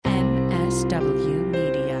W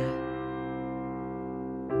Media.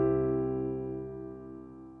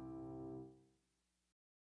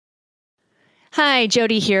 Hi,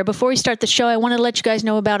 Jody here. Before we start the show, I want to let you guys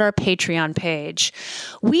know about our Patreon page.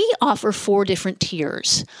 We offer 4 different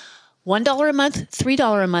tiers. $1 a month,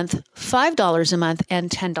 $3 a month, $5 a month, and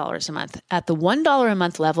 $10 a month. At the $1 a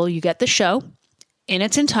month level, you get the show in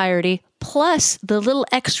its entirety, plus the little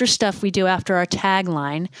extra stuff we do after our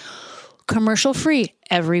tagline, commercial free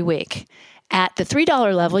every week. At the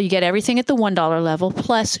 $3 level, you get everything at the $1 level,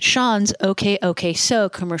 plus Sean's Okay So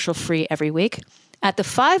commercial free every week. At the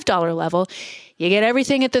 $5 level, you get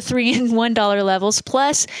everything at the $3 and $1 levels,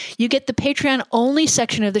 plus you get the Patreon-only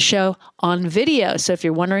section of the show on video. So if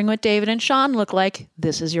you're wondering what David and Sean look like,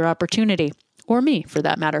 this is your opportunity. Or me, for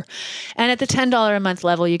that matter. And at the $10 a month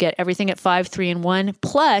level, you get everything at 5, 3, and 1,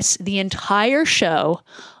 plus the entire show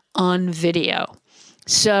on video.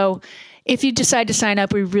 So if you decide to sign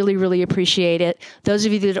up, we really, really appreciate it. Those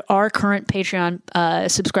of you that are current Patreon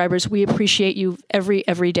subscribers, we appreciate you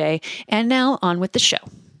every day. And now on with the show.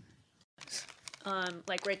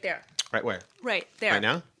 Like right there. Right where? Right there. Right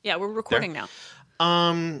now? Yeah, we're recording now.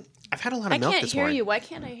 I've had a lot of milk this morning. I can't hear you. Why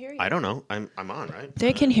can't I hear you? I don't know. I'm on, right?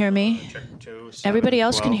 They can hear me. Check 2, 7, Everybody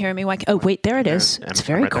else 12. can hear me. Why? Oh, wait, there it is. Am- It's am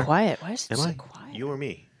very right there? quiet. Why is it Am so I? quiet? You or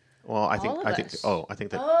me? Well, I think. All of I think. us. Oh, I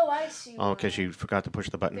think that. Oh, I see. Oh, because you forgot to push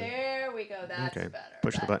the button. There we go. That's Okay. better.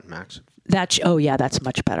 Push the button, Max. Oh, yeah, that's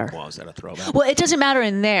much better. Well, is that a throwback? Well, it doesn't matter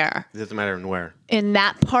in there, It doesn't matter in where. in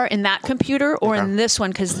that part, in that computer, or Okay. in this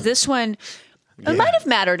one, because this one, Yeah. it might have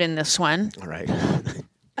mattered in this one. All right.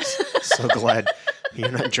 So glad you're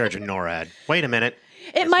not in charge of NORAD. Wait a minute.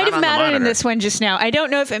 It It's might not have on the mattered in monitor. this one just now. I don't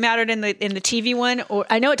know if it mattered in the TV one, or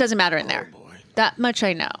I know it doesn't matter in there. boy. That much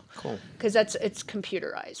I know. Cool. Because it's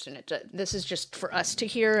computerized, and this is just for us to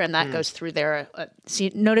hear, and that goes through there. See,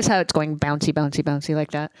 notice how it's going bouncy, bouncy, bouncy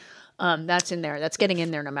like that. That's in there. That's getting in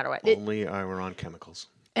there no matter what. Only I were on chemicals.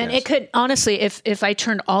 And Yes. it could, honestly, if I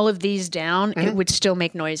turned all of these down, it would still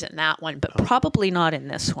make noise in that one, but probably not in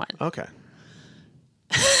this one. Okay.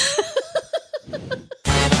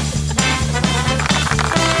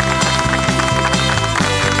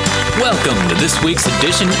 Welcome to this week's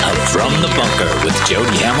edition of From the Bunker with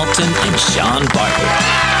Jody Hamilton and Sean Barker.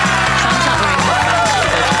 Sean's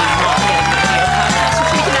not wearing podcast,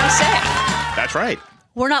 which we can now say. That's right.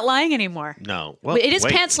 We're not lying anymore. No. Well, It is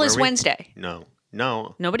wait, Pantsless were we? Wednesday. No.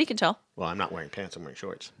 Nobody can tell. Well, I'm not wearing pants. I'm wearing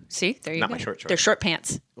shorts. See, there you Not go. my short shorts. They're short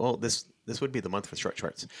pants. Well, this would be the month for short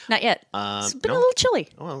shorts. Not yet. It's been a no. little chilly.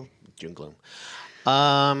 Oh, well, June gloom.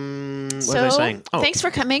 What was I saying? Oh, Thanks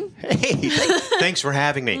for coming. Hey, thanks for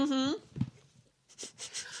having me. Mm-hmm.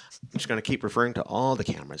 I'm just going to keep referring to all the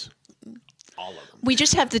cameras. All of them. We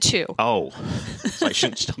just have the 2. Oh, so I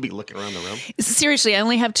shouldn't still be looking around the room? Seriously, I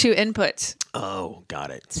only have 2 inputs. Oh,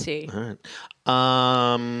 got it. See. All right.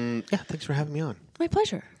 Yeah, thanks for having me on. My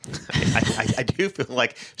pleasure. I do feel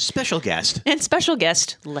like special guest. And special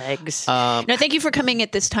guest, Legs. No, thank you for coming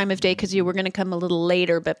at this time of day because you were going to come a little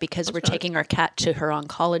later, but because we're taking our cat to her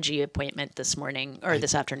oncology appointment this morning or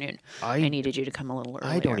this afternoon, I needed you to come a little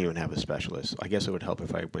earlier. I don't even have a specialist. I guess it would help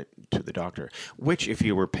if I went to the doctor, which if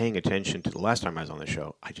you were paying attention to the last time I was on the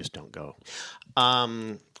show, I just don't go.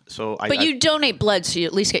 But you donate blood, so you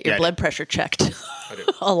at least get your Yeah, I blood pressure checked. I do.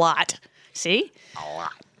 A lot. See? A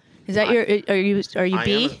lot. Is that are you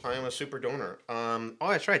B? I am a super donor. Oh,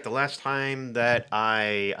 that's right. The last time that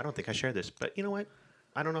I don't think I shared this, but you know what?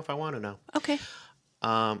 I don't know if I want to know. Okay.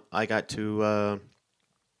 I got to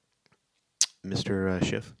Mr.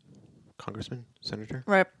 Schiff, Congressman, Senator,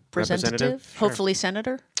 Representative? Sure. Hopefully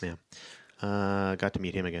senator? Yeah. Got to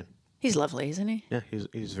meet him again. He's lovely, isn't he? Yeah,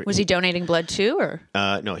 he's very, Was he donating blood too, or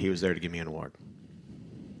No, he was there to give me an award.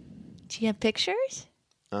 do you have pictures?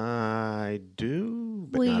 I do,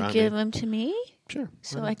 but Will not you on give me. them to me? Sure.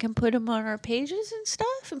 So I can put them on our pages and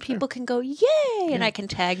stuff, and people can go, yay! And I can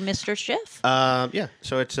tag Mr. Schiff. Yeah,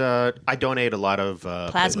 so it's I donate a lot of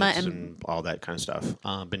Plasma platelets and- all that kind of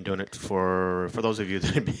stuff. Been doing it for those of you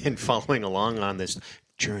that have been following along on this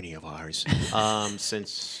journey of ours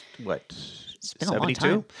since what? It's been a long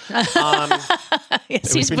 72?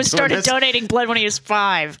 Yes, we've been doing started this? donating blood when he was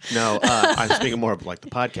 5. No, I'm speaking more of like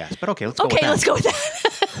the podcast. But okay, let's go with Okay, that. let's go with that.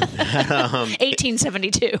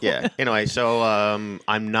 1872. Yeah. Anyway, so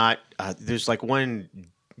I'm not. There's like one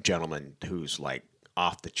gentleman who's like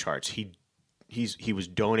off the charts. He was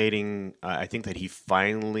donating. I think that he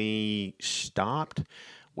finally stopped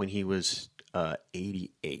when he was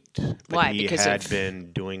 88. But Why? He Because had of-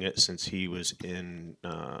 been doing it since he was in.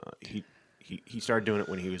 He started doing it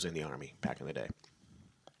when he was in the Army back in the day.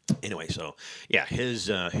 Anyway, so yeah, his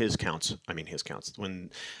counts. I mean, his counts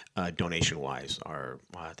when donation wise are.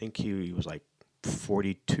 I think he was like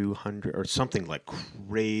 4,200 or something like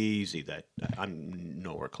crazy. That I'm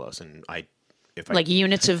nowhere close. And if I Like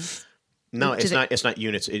units of no, it's not. It's not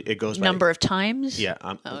units. It goes by number of times. Yeah,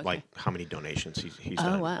 okay. like how many donations he's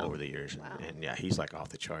done wow. over the years, and yeah, he's like off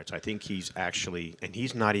the charts. I think he's actually, and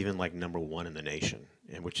he's not even like number one in the nation,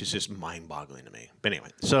 and which is just mind-boggling to me. But anyway,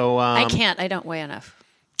 so I can't. I don't weigh enough.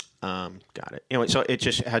 got it. Anyway, so it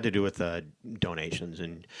just had to do with donations,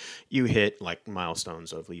 and you hit like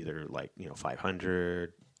milestones of either like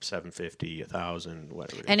 500, 750, 1,000,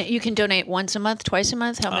 whatever. It is. And you can donate once a month, twice a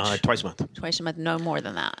month. How much? Twice a month. Twice a month. No more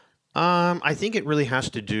than that. I think it really has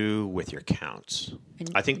to do with your counts.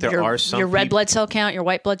 I think there are some your red blood cell count, your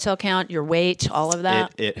white blood cell count, your weight, all of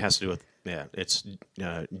that. It has to do with it's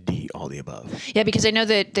D, all the above. Yeah, because I know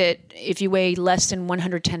that if you weigh less than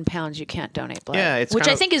 110 pounds, you can't donate blood. Yeah, which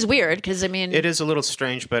I think is weird because I mean it is a little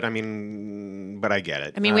strange, but I mean, but I get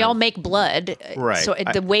it. I mean, we all make blood, right? So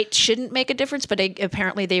the weight shouldn't make a difference, but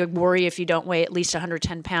apparently they worry if you don't weigh at least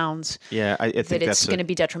 110 pounds. Yeah, I think that it's going to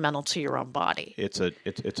be detrimental to your own body. It's a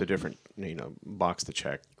different box to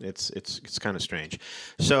check. It's kind of strange.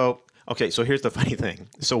 So okay, so here's the funny thing.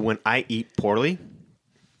 So when I eat poorly,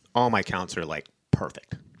 all my counts are like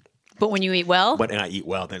perfect. But when you eat well? But I eat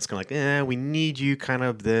well, then it's kind of like, we need you kind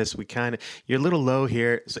of this. You're a little low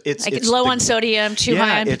here. So it's low on sodium, too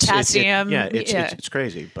high on potassium. It's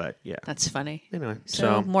crazy, but yeah. That's funny. Anyway,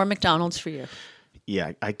 so more McDonald's for you.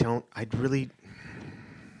 Yeah, I'd really...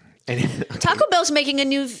 Okay. Taco Bell's making a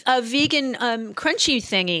new vegan crunchy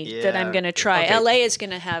thingy that I'm going to try. Okay. LA is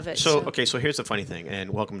going to have it. So here's the funny thing,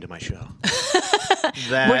 and welcome to my show.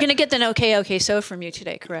 We're going to get the okay so from you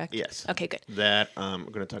today, correct? Yes. Okay, good. That we're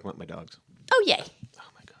going to talk about my dogs. Oh, yay. Oh,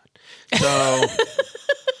 my God. So,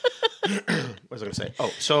 what was I going to say?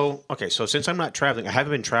 Oh, so since I'm not traveling, I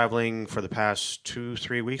haven't been traveling for the past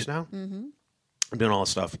 2-3 weeks now. Mm-hmm. I'm doing all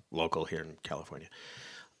this stuff local here in California.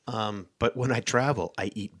 But when I travel,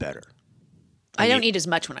 I eat better. I don't eat as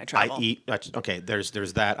much when I travel.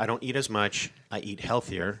 There's that. I don't eat as much. I eat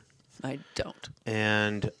healthier. I don't.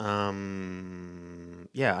 And I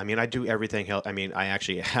mean, I do everything. I mean, I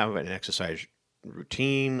actually have an exercise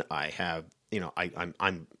routine. I have,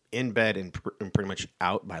 I'm in bed and pretty much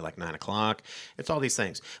out by like 9 o'clock. It's all these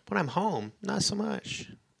things. When I'm home, not so much.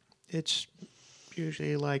 It's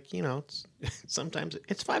usually like, sometimes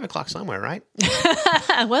it's 5 o'clock somewhere, right?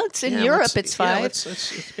 Well, it's in Europe. It's 5. Yeah,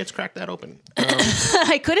 let's crack that open.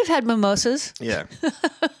 I could have had mimosas. Yeah.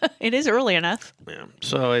 It is early enough. Yeah.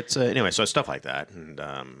 So it's anyway. So stuff like that. And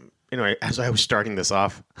anyway, as I was starting this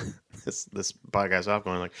off, this podcast off,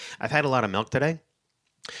 going like, I've had a lot of milk today.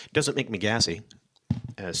 It doesn't make me gassy,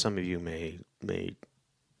 as some of you may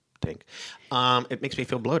think. It makes me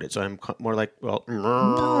feel bloated, so I'm more like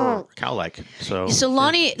cow-like. So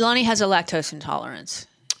Lonnie has a lactose intolerance.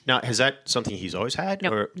 Now, is that something he's always had?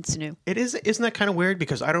 No, or it's new. It is. Isn't that kind of weird?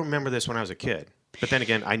 Because I don't remember this when I was a kid. But then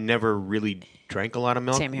again, I never really drank a lot of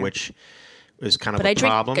milk, which is kind of a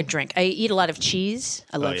problem. I eat a lot of cheese.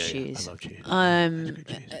 I love cheese. I love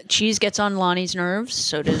cheese. Cheese gets on Lonnie's nerves.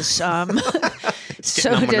 So does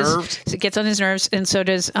it gets on his nerves, and so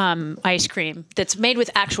does ice cream that's made with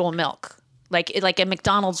actual milk. Like a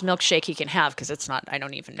McDonald's milkshake he can have because it's not. I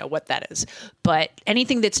don't even know what that is. But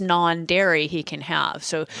anything that's non-dairy he can have.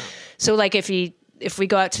 So like if we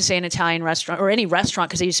go out to say an Italian restaurant or any restaurant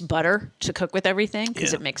because they use butter to cook with everything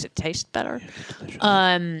because it makes it taste better.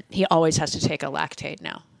 He always has to take a Lactaid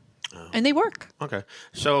now, and they work. Okay.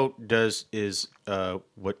 So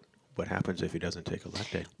what happens if he doesn't take a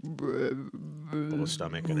Lactaid? Full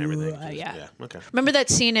stomach and everything. Yeah. Okay. Remember that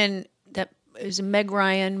scene in that? It was a Meg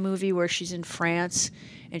Ryan movie where she's in France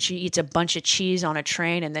and she eats a bunch of cheese on a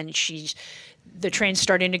train, and then the train's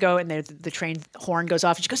starting to go, and the train horn goes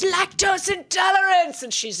off, and she goes, lactose intolerance,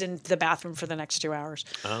 and she's in the bathroom for the next 2 hours.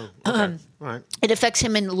 Oh, okay. All right. It affects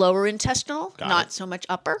him in lower intestinal, not so much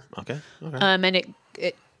upper. Okay. And it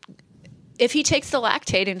if he takes the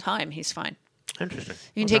Lactaid in time, he's fine. Interesting.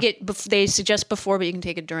 You can take it. They suggest before, but you can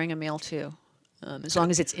take it during a meal too, as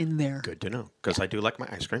long as it's in there. Good to know, because I do like my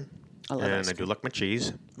ice cream. I love ice cream. I do like my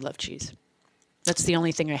cheese. Love cheese. That's the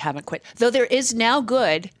only thing I haven't quit. Though there is now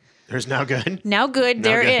good. There's Now Good. Now Good,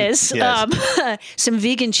 there Good. is. Yes. Some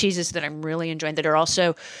vegan cheeses that I'm really enjoying that are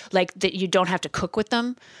also like that you don't have to cook with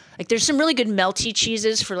them. Like there's some really good melty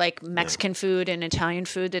cheeses for like Mexican food and Italian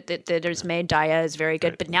food that is made. Daya is very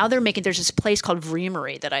good. But now there's this place called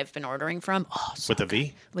Vreemery that I've been ordering from. Oh, so With a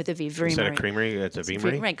V? with a V, Vreemery. Instead of creamery, it's a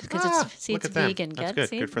Veemery? Right, because Look it's at them. vegan. That's Get? good.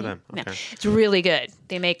 See? Good for them. Yeah. Okay. It's really good.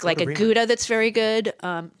 They make like to a Vreemery. Gouda that's very good.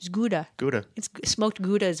 It's Gouda. Gouda. It's smoked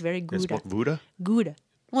Gouda is very It's Gouda. smoked Buddha? Gouda.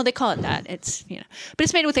 Well, they call it that. It's but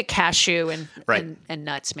it's made with a cashew and Right. and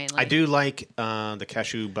nuts mainly. I do like the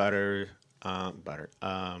cashew butter.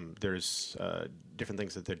 There's different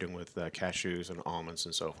things that they're doing with cashews and almonds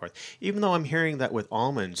and so forth. Even though I'm hearing that with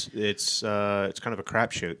almonds, it's kind of a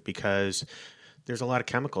crapshoot because there's a lot of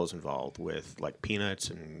chemicals involved with like peanuts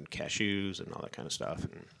and cashews and all that kind of stuff.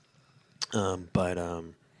 And,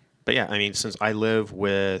 but yeah, I mean, since I live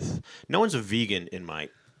with no one's a vegan in my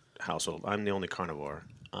household, I'm the only carnivore.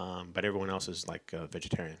 But everyone else is like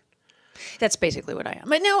vegetarian. That's basically what I am.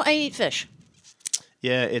 But no, I eat fish.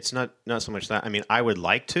 Yeah, it's not so much that. I mean, I would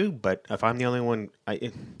like to, but if I'm the only one,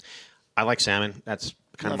 I like salmon. That's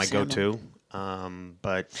kind of my Love go-to.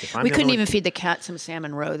 But if I'm We the couldn't only even feed the cat some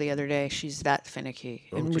salmon roe the other day. She's that finicky,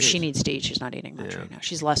 and geez. she needs to eat. She's not eating much Yeah. right now.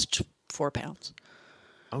 She's lost 4 pounds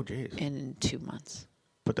oh geez, in 2 months.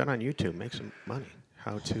 put that on YouTube. Make some money.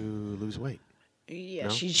 How to lose weight. Yeah, No?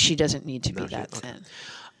 she doesn't need to be No, she- that okay. thin.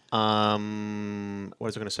 What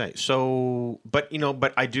was I going to say? So, but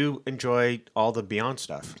I do enjoy all the Beyond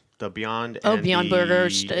stuff. The Beyond. Oh, and Beyond the,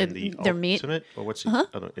 Burgers, and the their meat. Ultimate, or what's it?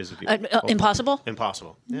 Is it the Impossible.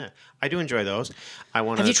 Impossible. Yeah, I do enjoy those. I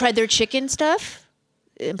want. Have you tried their chicken stuff?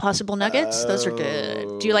 Impossible nuggets. Those are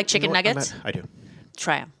good. Do you like chicken nuggets? I do.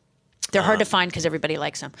 Try them. They're hard to find because everybody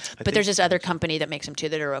likes them. But think- there's this other company that makes them too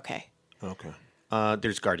that are okay. Okay.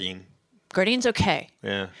 There's Gardein. Gardine's okay.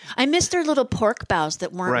 Yeah. I miss their little pork bows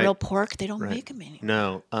that weren't Right. real pork. They don't Right. make them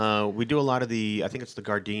anymore. No, we do a lot of the. I think it's the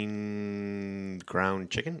Gardein ground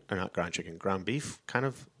chicken, or not ground chicken, ground beef, kind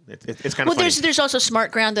of. It's kind Well, of funny. there's also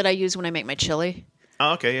Smart Ground that I use when I make my chili.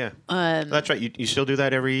 Oh, okay, yeah. That's right. You still do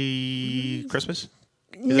that every Christmas?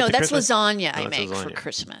 Is No, it the that's Christmas? lasagna Oh, I that's make for lasagna.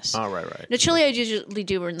 Christmas. Oh, right. The chili I usually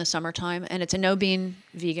do in the summertime, and it's a no-bean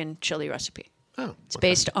vegan chili recipe. Oh, It's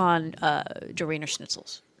based on Doriner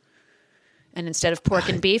schnitzels. And instead of pork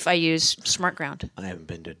and beef, I use Smart Ground. I haven't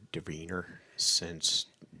been to Deviner since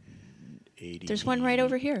 80. There's one right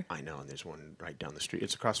over here. I know, and there's one right down the street.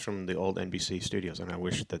 It's across from the old NBC studios, and I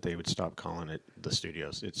wish that they would stop calling it the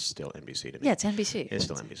studios. It's still NBC to me. Yeah, it's NBC. It's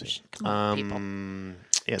still NBC. Come on, people.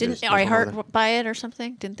 Yeah, Didn't there's one over there. iHeart buy it or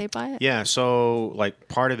something? Didn't they buy it? Yeah, so like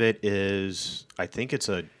part of it is I think it's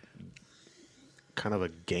a kind of a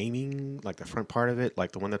gaming, like the front part of it,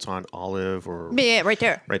 like the one that's on Olive or Yeah, right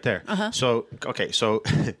there. right there. So okay, so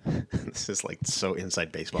this is like so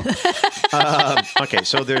inside baseball. Okay,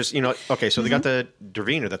 so there's so they got the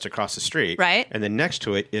Derviner that's across the street, Right. and then next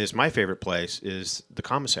to it is my favorite place is the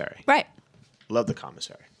Commissary. Right. Love the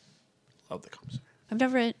Commissary. Love the Commissary. I've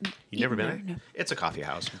never You never been there? there? No. It's a coffee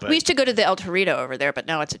house, but We used to go to the El Torito over there, but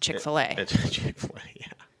now it's a Chick-fil-A, it's Chick-fil-A. Yeah.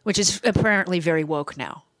 which is apparently very woke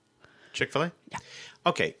now. Chick-fil-A? Yeah.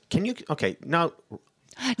 Okay, can you now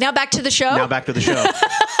Now back to the show? now back to the show.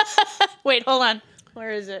 Wait, hold on.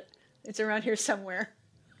 Where is it? It's around here somewhere.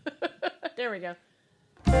 There we go.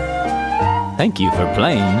 Thank you for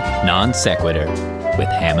playing Non Sequitur with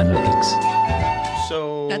Ham and Legs.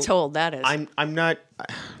 So That's how old that is. I'm not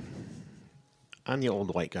I'm the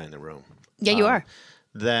old white guy in the room. Yeah, you are.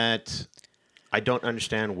 That I don't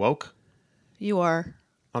understand woke. You are.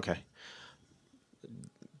 Okay.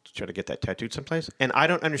 Try to get that tattooed someplace. And I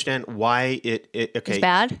don't understand why it okay. It's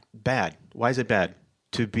bad? Bad. Why is it bad?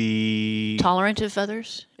 To be Tolerant of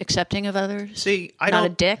others? Accepting of others? See, I Not don't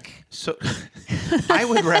a dick? So I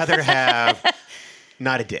would rather have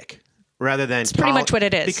not a dick rather than it's pretty much what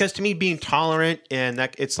it is. Because to me being tolerant and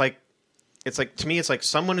that it's like to me it's like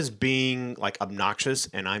someone is being like obnoxious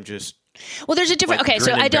and I'm just Well, there's a different. Like Okay, so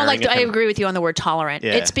grin and I don't like. bearing it I and- agree with you on the word tolerant.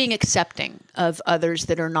 Yeah. It's being accepting of others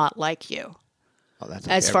that are not like you, oh, that's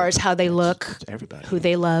as far as how they look, it's everybody. who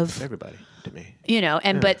they love. Everybody to me.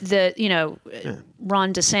 But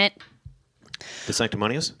Ron DeSantis, The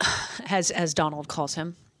sanctimonious? as Donald calls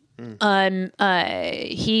him,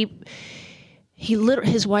 he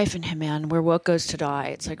literally, his wife and him, man, where woke goes to die.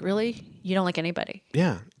 It's like, really, you don't like anybody.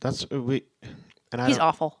 Yeah, that's we. And I He's don't-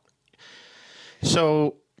 awful.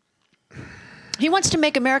 So He wants to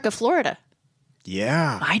make America Florida.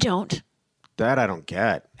 yeah, I don't. that I don't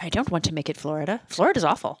get. I don't want to make it Florida. Florida's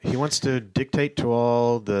awful. He wants to dictate to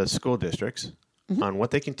all the school districts Mm-hmm. on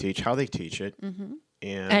what they can teach, how they teach it, and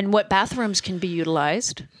And what bathrooms can be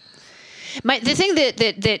utilized. The thing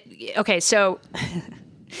that okay, so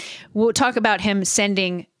we'll talk about him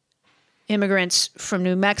sending immigrants from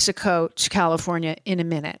New Mexico to California in a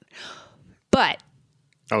minute. But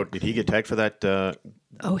did he get tagged for that?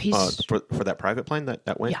 he's for that private plane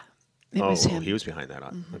that went. Yeah, it was him. He was behind that.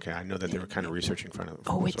 Okay, I know that they were kind of researching front of.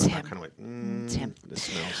 Oh, it's him. I kind of went. It's him. This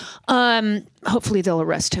smells. Hopefully, they'll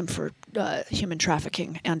arrest him for human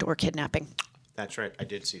trafficking and/or kidnapping. That's right. I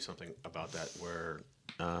did see something about that where.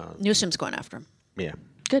 Newsom's going after him. Yeah.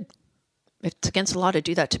 Good. It's against the law to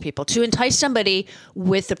do that to people. To entice somebody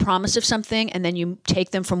with the promise of something and then you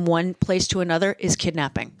take them from one place to another is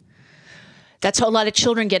kidnapping. That's how a lot of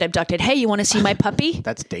children get abducted. Hey, you want to see my puppy?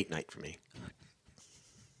 That's date night for me.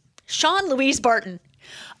 Sean Louise Barton.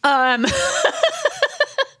 But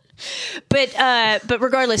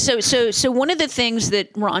regardless, so one of the things that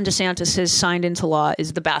Ron DeSantis has signed into law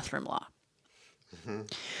is the bathroom law. Mm-hmm.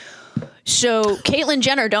 So Caitlyn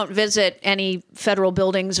Jenner don't visit any federal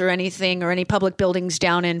buildings or anything or any public buildings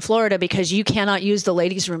down in Florida because you cannot use the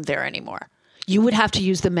ladies' room there anymore. You would have to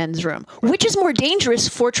use the men's room, which is more dangerous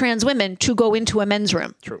for trans women to go into a men's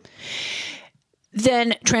room. True.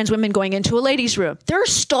 Than trans women going into a ladies' room. There are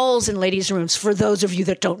stalls in ladies' rooms for those of you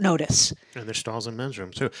that don't notice. And there's stalls in men's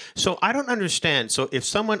rooms too. So I don't understand. So if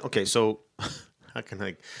someone, so how can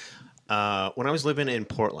when I was living in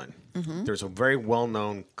Portland, there's a very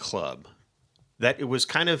well-known club that it was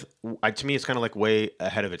kind of, to me, it's kind of like way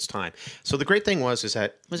ahead of its time. So the great thing was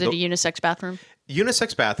that... Was it a unisex bathroom?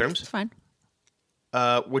 Unisex bathrooms. It's fine.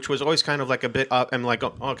 Which was always kind of like a bit up. I'm like,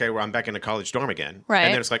 oh, okay, well, I'm back in the college dorm again. Right.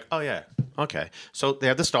 And then it's like, oh, yeah, okay. So they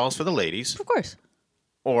have the stalls for the ladies. Of course.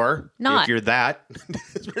 Or not. If you're that,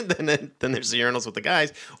 then there's the urinals with the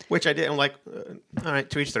guys, which I did. I'm like, all right,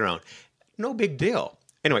 to each their own. No big deal.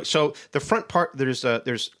 Anyway, so the front part, there's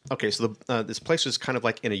okay, so this place was kind of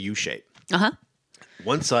like in a U shape. Uh-huh.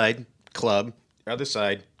 One side, club, other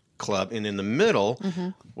side, club, and in the middle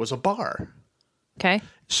was a bar. Okay.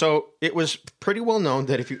 So it was pretty well known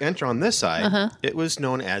that if you enter on this side, it was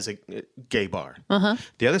known as a gay bar.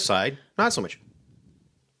 The other side, not so much.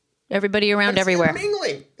 Everybody around everywhere.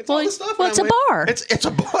 Mingling. It's all the stuff. Well, it's a bar. It's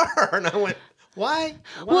a bar. And I went, why?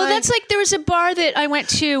 Well, that's like there was a bar that I went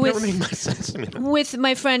to Never made much sense to me. with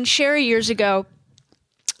my friend Sherry years ago.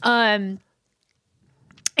 And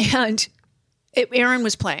Aaron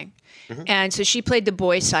was playing. And so she played the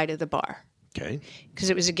boys' side of the bar. Okay. Because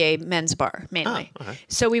it was a gay men's bar, mainly. Okay.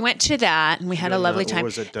 So we went to that, and we had a lovely time.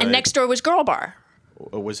 Was it, and next door was Girl Bar.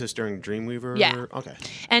 Was this during Dreamweaver? Yeah. Okay.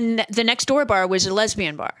 And the next door bar was a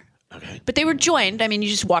lesbian bar. Okay. But they were joined. I mean, you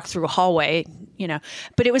just walk through a hallway, you know.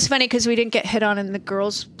 But it was funny because we didn't get hit on in the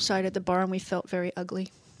girls' side of the bar, and we felt very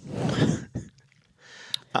ugly.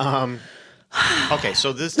 Okay,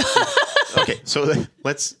 so this. Okay, so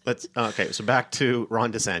let's. Okay, so back to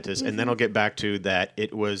Ron DeSantis, and then I'll get back to that.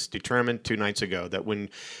 It was determined 2 nights ago that when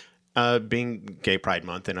being Gay Pride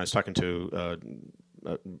Month, and I was talking to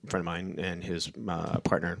a friend of mine and his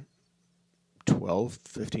partner, 12,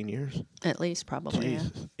 15 years, At least, probably. Yeah.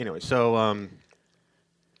 Anyway, so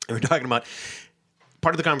we were talking about.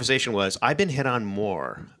 Part of the conversation was I've been hit on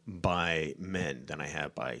more by men than I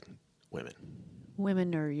have by women.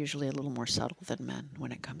 Women are usually a little more subtle than men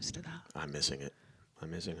when it comes to that. I'm missing it.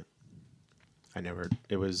 I never.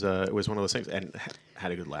 It was one of those things, and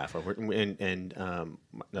had a good laugh over it.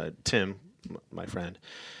 And Tim, my friend,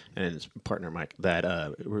 and his partner Mike,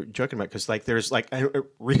 that we're joking about because there's I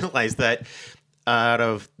realized that out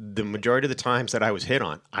of the majority of the times that I was hit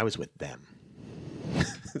on, I was with them.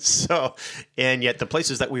 So, and yet the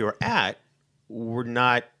places that we were at were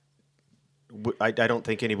not. I don't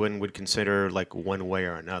think anyone would consider one way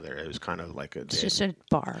or another. It was kind of like it's just a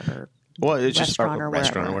bar or it's just a or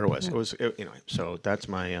restaurant or wherever. where it was. Anyway, so that's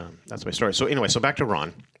my story. So anyway, so back to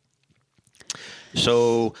Ron.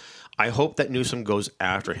 So I hope that Newsom goes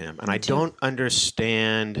after him, and I don't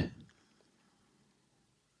understand.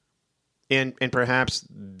 And perhaps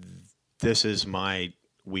this is my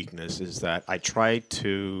weakness: is that I try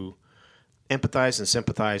to empathize and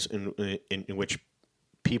sympathize in which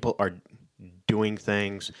people are doing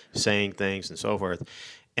things, saying things, and so forth.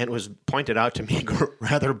 And it was pointed out to me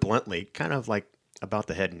rather bluntly, kind of like about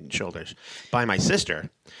the head and shoulders, by my sister,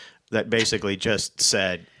 that basically just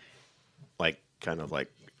said,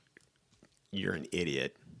 you're an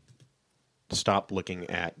idiot. Stop looking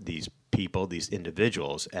at these people, these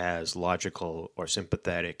individuals, as logical or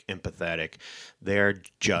sympathetic, empathetic. They're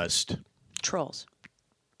just trolls.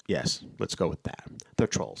 Yes, let's go with that. They're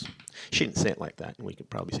trolls. She didn't say it like that, and we could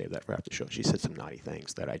probably save that for after the show. She said some naughty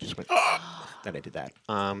things that I just went, that I did that.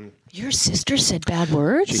 Your sister said bad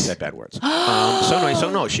words? She said bad words.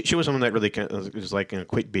 She was someone that really was like,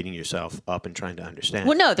 quit beating yourself up and trying to understand.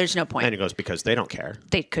 Well, no, there's no point. And it goes, because they don't care.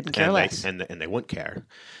 They couldn't care less. And they wouldn't care.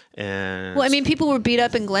 And well, I mean, people were beat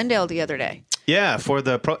up in Glendale the other day. Yeah,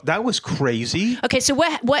 that was crazy. Okay, so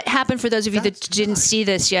what happened for those of you that didn't see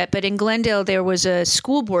this yet? But in Glendale, there was a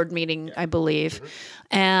school board meeting, I believe,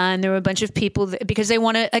 and there were a bunch of people because they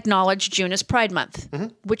want to acknowledge June as Pride Month,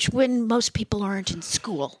 which when most people aren't in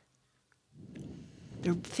school.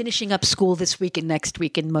 They're finishing up school this week and next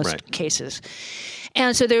week in most cases.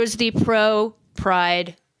 And so there was the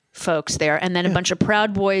pro-Pride folks there, and then a bunch of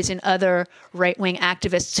Proud Boys and other right-wing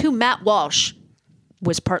activists who Matt Walsh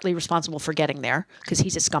was partly responsible for getting there because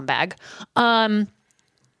he's a scumbag,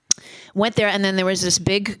 went there, and then there was this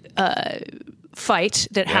big fight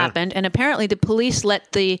that happened, and apparently the police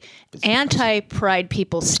let the anti-Pride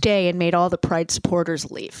people stay and made all the Pride supporters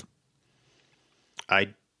leave.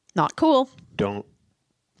 Not cool.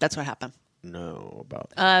 That's what happened. Know about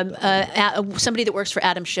that. Somebody that works for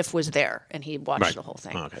Adam Schiff was there, and he watched the whole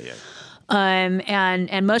thing. Oh, okay, yeah.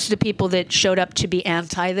 And most of the people that showed up to be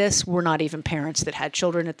anti this were not even parents that had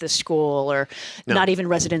children at this school, or not even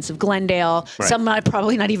residents of Glendale. Right. Some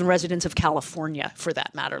probably not even residents of California, for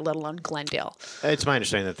that matter, let alone Glendale. It's my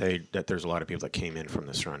understanding that there's a lot of people that came in from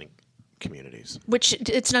the surrounding communities. Which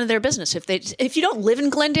it's none of their business. If you don't live in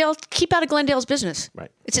Glendale, keep out of Glendale's business. Right.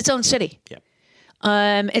 It's its own city. Yeah.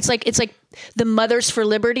 It's like the Mothers for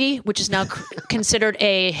Liberty, which is now considered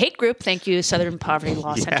a hate group. Thank you, Southern Poverty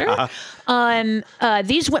Law Center.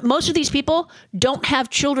 Most of these people don't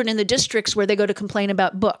have children in the districts where they go to complain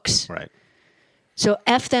about books. Right. So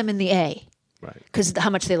F them in the A. Right. Because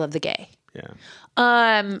how much they love the gay. Yeah.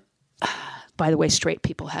 By the way, straight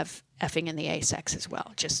people have effing in the A sex as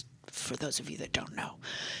well, just for those of you that don't know.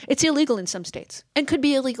 It's illegal in some states and could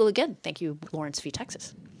be illegal again. Thank you, Lawrence v.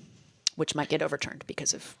 Texas, which might get overturned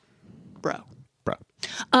because of bro.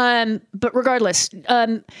 But regardless,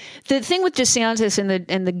 the thing with DeSantis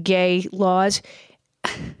and the gay laws,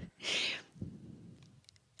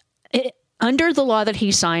 under the law that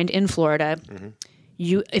he signed in Florida,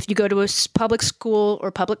 if you go to a public school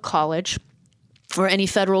or public college or any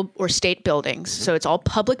federal or state buildings, so it's all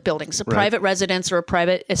public buildings, a private residence or a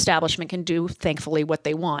private establishment can do, thankfully, what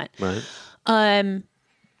they want. Right.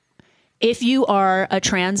 If you are a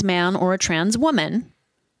trans man or a trans woman,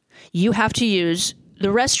 you have to use the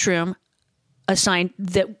restroom assigned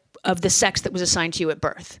of the sex that was assigned to you at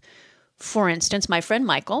birth. For instance, my friend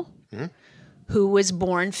Michael, who was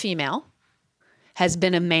born female, has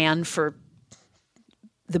been a man for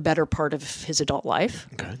the better part of his adult life.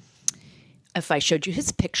 Okay. If I showed you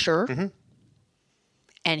his picture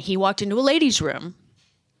and he walked into a ladies' room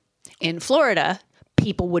in Florida,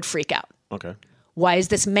 people would freak out. Okay. Why is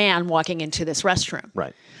this man walking into this restroom?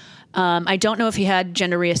 Right. I don't know if he had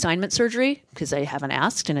gender reassignment surgery because I haven't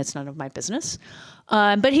asked and it's none of my business.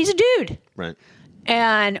 But he's a dude. Right.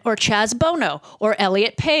 Or Chaz Bono or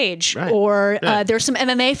Elliot Page or there's some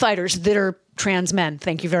MMA fighters that are trans men.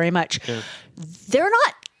 Thank you very much. Yeah.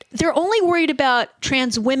 They're only worried about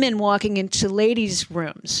trans women walking into ladies'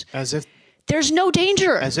 rooms. As if there's no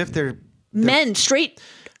danger. As if they're men, straight,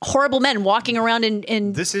 horrible men walking around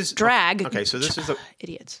in this is drag. Okay, so this is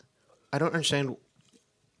idiots. I don't understand.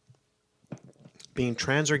 Being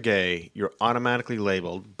trans or gay, you're automatically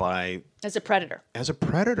labeled as a predator.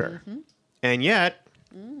 And yet,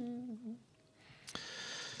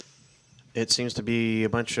 it seems to be a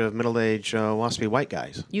bunch of middle-aged, waspy white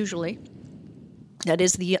guys. Usually. That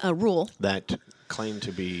is the rule. That claim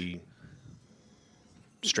to be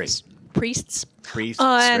straight. Priests,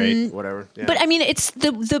 straight, whatever. Yeah. But I mean, it's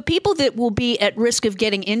the people that will be at risk of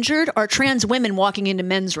getting injured are trans women walking into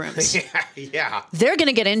men's rooms. Yeah. They're going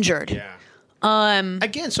to get injured. Yeah.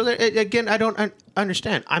 Again, I don't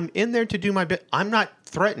understand. I'm in there to do my bit. I'm not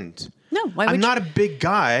threatened. No, why would I'm not a big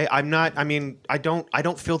guy. I'm not. I mean, I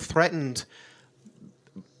don't feel threatened.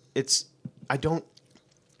 I don't.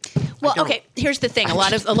 Well, okay. Here's the thing: a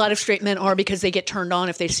lot of straight men are because they get turned on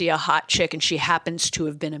if they see a hot chick and she happens to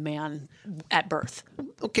have been a man at birth,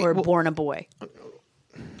 born a boy.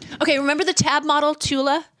 Okay, remember the Tab model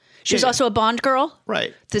Tula? She was also a Bond girl,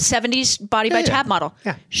 right? The '70s Body by Tab model.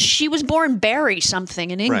 Yeah, she was born Barry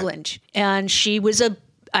something in England, and she was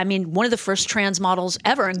one of the first trans models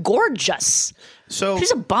ever, and gorgeous. So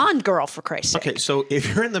she's a Bond girl, for Christ's sake. Okay, so if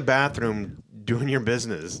you're in the bathroom doing your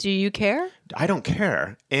business. Do you care? I don't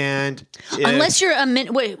care. And unless you're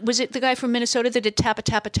wait, was it the guy from Minnesota that did tappa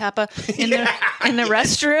in the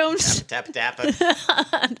restrooms? Tap.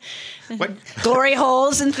 What glory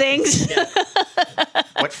holes and things? Yeah.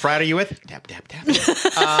 What frat are you with? Tap.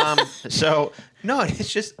 So no,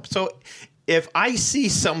 it's just so if I see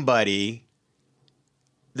somebody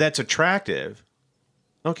that's attractive,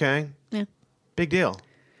 okay, yeah, big deal.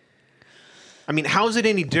 I mean, how is it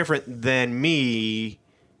any different than me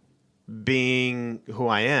being who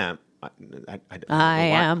I am? I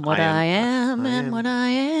am what I am, and what I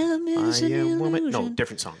am is an illusion. Woman. No,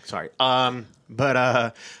 different song. Sorry. So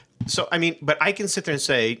I mean, but I can sit there and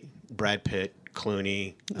say Brad Pitt,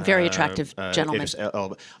 Clooney, very attractive gentlemen,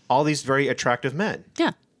 all these very attractive men.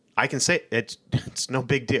 Yeah, I can say it's no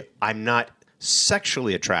big deal. I'm not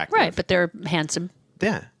sexually attractive, right? But they're handsome.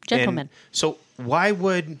 Yeah, gentlemen. And so why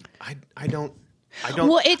would I don't.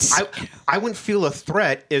 Well, it's. I wouldn't feel a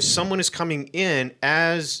threat if someone is coming in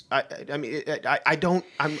as. I mean, I don't.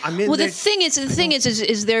 I'm in. Well, the thing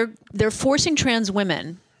is they're forcing trans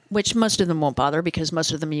women, which most of them won't bother because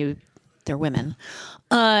most of them they're women,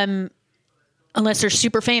 unless they're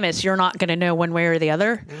super famous. You're not going to know one way or the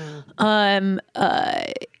other.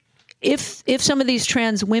 If some of these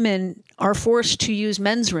trans women are forced to use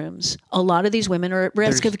men's rooms, a lot of these women are at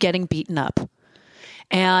risk of getting beaten up.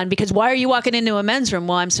 And because why are you walking into a men's room?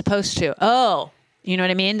 Well, I'm supposed to. Oh, you know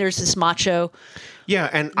what I mean? There's this macho. Yeah,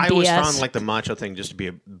 and I always found like the macho thing just to be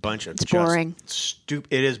a bunch of boring.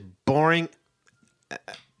 Stupid. It is boring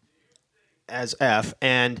as F,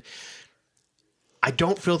 and I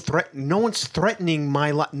don't feel threatened. No one's threatening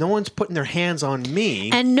my life. No one's putting their hands on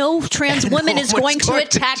me. And no trans woman is going to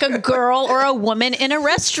attack a girl or a woman in a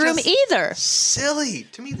restroom either. Silly.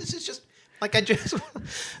 To me, this is just like I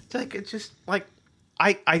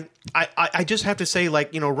just have to say, like,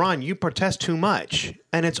 Ron, you protest too much,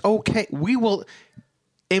 and it's okay. We will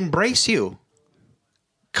embrace you.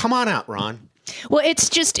 Come on out, Ron. Well, it's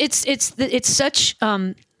just it's such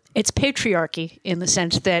it's patriarchy in the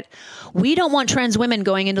sense that we don't want trans women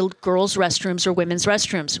going into girls' restrooms or women's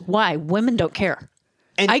restrooms. Why? Women don't care.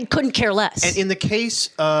 And I couldn't care less. And in the case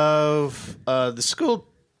of the school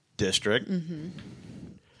district. Mm-hmm.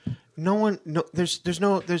 There's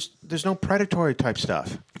no predatory type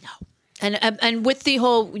stuff. No, and with the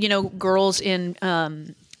whole girls in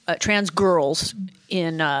trans girls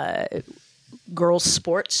in girls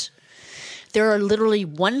sports, there are literally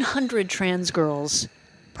 100 trans girls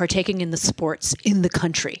partaking in the sports in the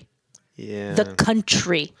country. Yeah, the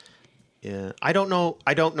country. Yeah, I don't know.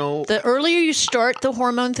 The earlier you start the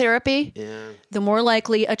hormone therapy, the more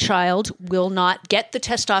likely a child will not get the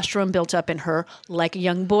testosterone built up in her like a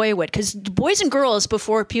young boy would. Because boys and girls,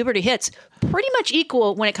 before puberty hits, pretty much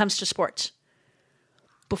equal when it comes to sports.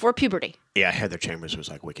 Before puberty. Yeah, Heather Chambers was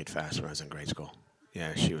like wicked fast when I was in grade school.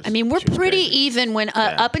 Yeah, she was. I mean, we're pretty even when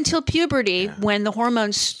up until puberty, when the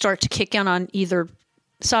hormones start to kick in on either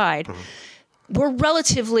side. Mm-hmm. We're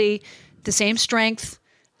relatively the same strength.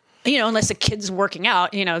 Unless the kid's working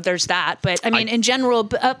out, there's that. But I mean, in general,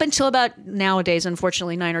 up until about nowadays,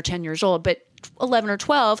 unfortunately, 9 or 10 years old, but 11 or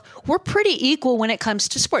 12, we're pretty equal when it comes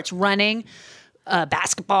to sports. Running,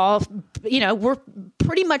 basketball, we're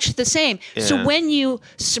pretty much the same. Yeah. So when you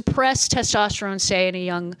suppress testosterone, say, in a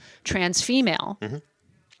young trans female, mm-hmm.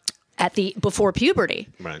 Before puberty,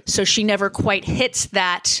 right. So she never quite hits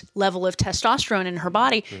that level of testosterone in her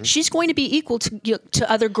body, mm-hmm. she's going to be equal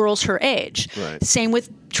to other girls her age. Right. Same with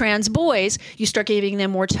trans boys. You start giving them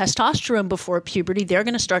more testosterone before puberty, they're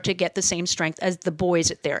going to start to get the same strength as the boys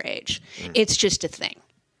at their age. Mm. It's just a thing.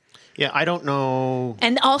 Yeah, I don't know.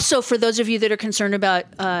 And also, for those of you that are concerned about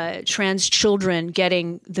trans children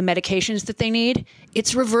getting the medications that they need,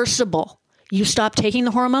 it's reversible. You stop taking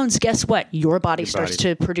the hormones, guess what? Your body starts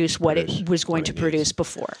to produce what it was going to produce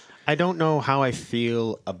before. I don't know how I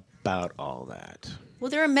feel about all that.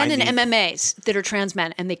 Well, there are men in MMAs that are trans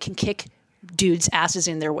men, and they can kick dudes' asses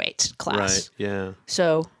in their weight class. Right, yeah.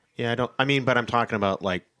 So... Yeah, but I'm talking about,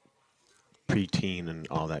 like, preteen and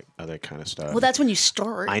all that other kind of stuff. Well, that's when you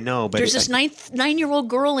start. I know, but... There's this 9-year-old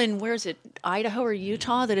girl in, where is it, Idaho or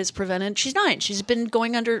Utah that is prevented. She's 9. She's been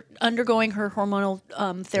undergoing her hormonal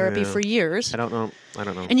therapy for years. I don't know.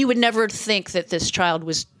 And you would never think that this child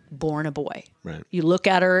was born a boy. Right. You look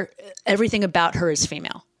at her, everything about her is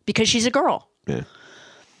female because she's a girl. Yeah.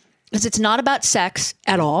 Because it's not about sex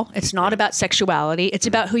at all. It's not about sexuality. It's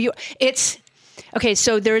about who you... Okay,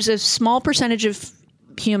 so there's a small percentage of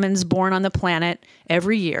humans born on the planet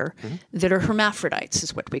every year that are hermaphrodites,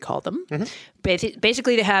 is what we call them.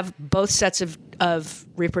 Basically, they have both sets of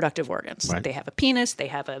reproductive organs. Right. They have a penis, they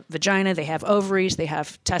have a vagina, they have ovaries, they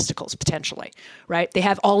have testicles, potentially, right? They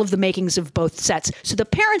have all of the makings of both sets. So the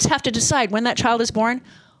parents have to decide when that child is born,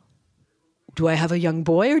 do I have a young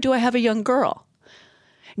boy or do I have a young girl?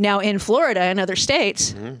 Now, in Florida and other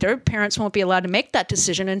states, their parents won't be allowed to make that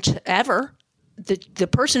decision ever. The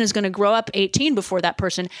person is going to grow up 18 before that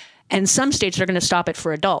person, and some states are going to stop it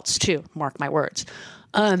for adults too, mark my words.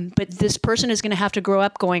 But this person is going to have to grow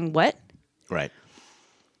up going, what? Right.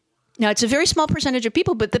 Now, it's a very small percentage of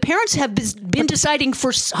people, but the parents have been deciding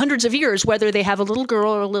for hundreds of years whether they have a little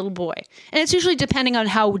girl or a little boy. And it's usually depending on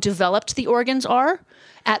how developed the organs are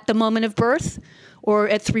at the moment of birth or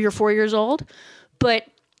at 3 or 4 years old. But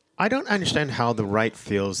I don't understand how the right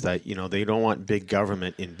feels that, they don't want big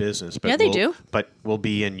government in business. But Yeah, they do. But we'll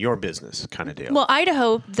be in your business kind of deal. well,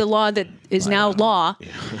 Idaho, the law that is now law,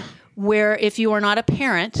 where if you are not a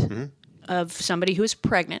parent of somebody who is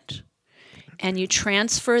pregnant and you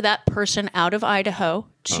transfer that person out of Idaho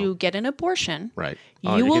to get an abortion, Right.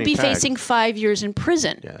 Oh, you you're will getting be tagged. facing 5 years in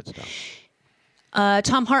prison. Yeah, it's dumb.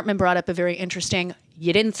 Tom Hartman brought up a very interesting,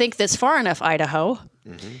 you didn't think this far enough, Idaho.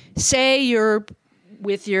 Say you're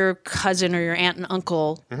with your cousin or your aunt and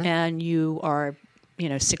uncle and you are,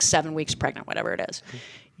 6-7 weeks pregnant, whatever it is.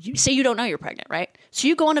 You say you don't know you're pregnant, right? So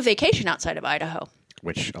you go on a vacation outside of Idaho.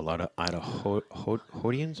 Which a lot of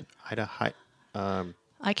Idahoans,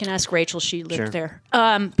 I can ask Rachel, she lived Sure.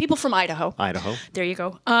 there. People from Idaho. Idaho. There you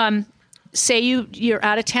go. Say you're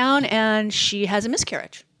out of town and she has a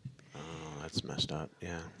miscarriage. Oh, that's messed up.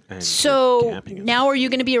 Yeah. And So camping is- now are you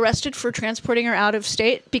going to be arrested for transporting her out of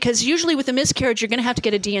state? Because usually with a miscarriage, you're going to have to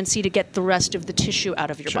get a DNC to get the rest of the tissue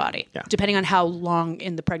out of your Sure. body, Yeah. depending on how long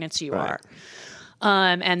in the pregnancy you Right. are.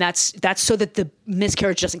 And that's so that the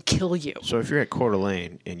miscarriage doesn't kill you. So if you're at Coeur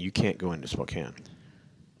d'Alene and you can't go into Spokane,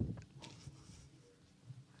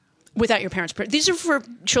 Without your parents' these are for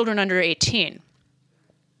children under 18.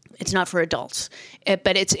 It's not for adults.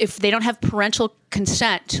 But it's if they don't have parental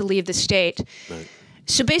consent to leave the state. Right.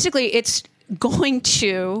 So basically, it's the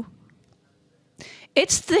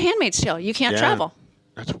Handmaid's Tale. You can't travel.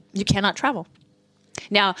 You cannot travel.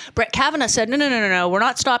 Now, Brett Kavanaugh said, no, we're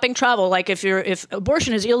not stopping travel. Like if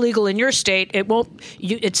abortion is illegal in your state,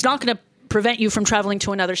 it's not going to prevent you from traveling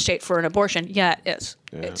to another state for an abortion. Yeah, it is.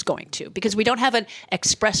 Yeah. It's going to, because we don't have an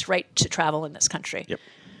express right to travel in this country. Yep.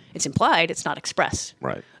 It's implied, it's not express.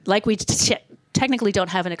 Right. Like we technically don't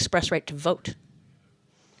have an express right to vote.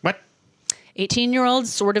 What? 18-year-olds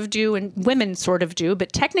sort of do, and women sort of do,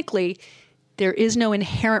 but technically there is no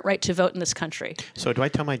inherent right to vote in this country. So do I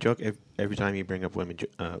tell my joke every time you bring up women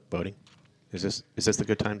voting? Is this the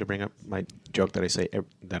good time to bring up my joke that I say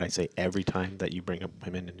every time that you bring up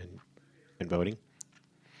women and voting?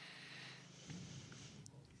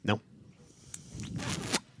 No.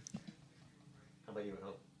 How about you at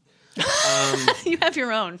home? You have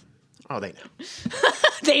your own. Oh, they know.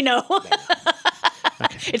 They know.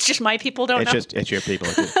 It's just my people don't know. It's your people.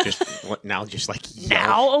 Just like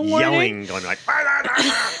Now a warning? yelling, going like.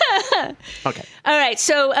 Okay. All right,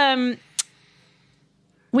 so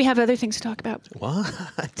we have other things to talk about.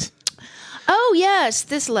 What? Oh, yes,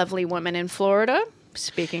 this lovely woman in Florida.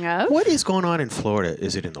 Speaking of. What is going on in Florida?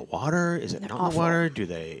 Is it in the water? Is it not in awful. the water?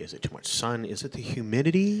 Is it too much sun? Is it the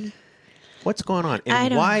humidity? What's going on? I And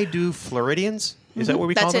don't why do Floridians? Is that what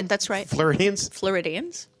we call That's it, them? that's right. Floridians?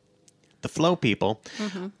 Floridians. The flow people.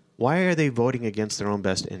 Why are they voting against their own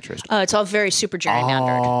best interest? It's all very super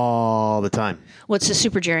gerrymandered. All the time. Well, it's a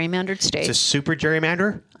super gerrymandered state. It's a super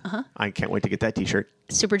gerrymander? I can't wait to get that T-shirt.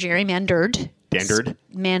 Super gerrymandered. Dandered?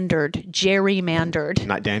 Gerrymandered.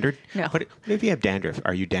 Not dandered? No. What if you have dandruff?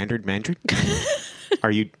 Are you dandered, mandered?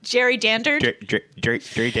 Are you Jerry Dandered?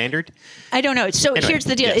 Jerry dandered? I don't know. So Anyway, here's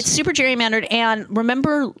the deal. yes. It's super gerrymandered. And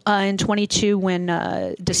remember in 22 when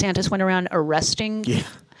DeSantis went around arresting, Yeah.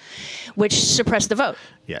 which suppressed the vote.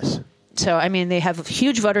 Yes. So, I mean, they have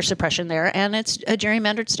huge voter suppression there, and it's a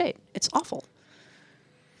gerrymandered state. It's awful.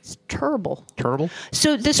 It's terrible. Terrible.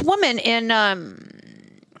 So this woman in...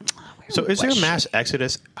 So is there a mass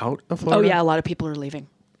exodus out of Oh, Florida? yeah, a lot of people are leaving.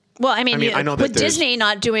 Well, I mean I know that with there's- Disney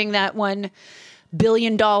not doing that $1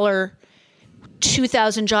 billion,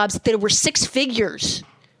 2,000 jobs, there were 6 figures.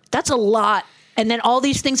 That's a lot. And then all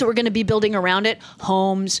these things that we're going to be building around it,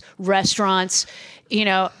 homes, restaurants,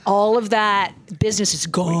 all of that business is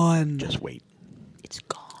gone. Just wait. It's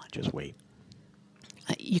gone. Just wait.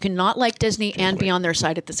 You cannot like Disney and be wait. on their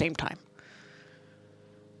side at the same time.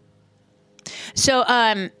 So,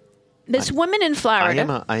 this woman in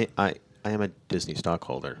Florida. I am a Disney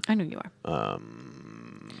stockholder. I know you are.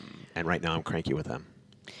 And right now I'm cranky with them.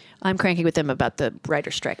 I'm cranky with them about the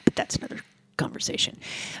writer's strike, but that's another conversation.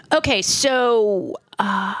 Okay, so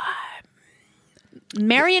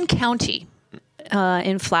Marion County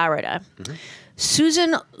in Florida.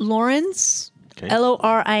 Susan Lorenz,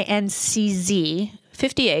 Lorinczz,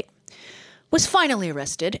 58, was finally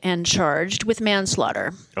arrested and charged with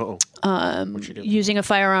manslaughter. What'd she do? Using a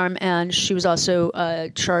firearm, and she was also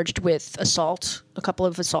charged with assault, a couple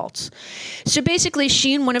of assaults. So basically,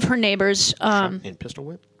 she and one of her neighbors, In pistol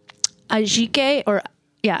whip? Ajike,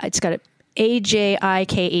 it's got it,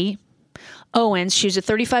 Ajike Owens. She was a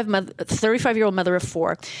 35-year-old mother of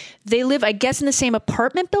 4. They live, I guess, in the same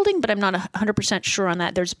apartment building, but I'm not 100% sure on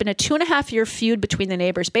that. There's been a 2.5-year feud between the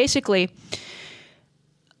neighbors. Basically,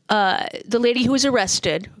 the lady who was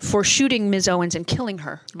arrested for shooting Ms. Owens and killing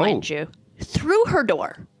her, mind you, through her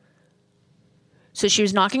door. So she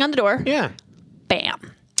was knocking on the door. Yeah.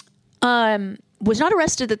 Bam. Was not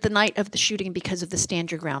arrested at the night of the shooting because of the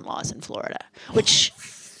stand your ground laws in Florida, which...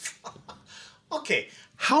 Okay.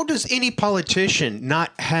 How does any politician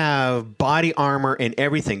not have body armor and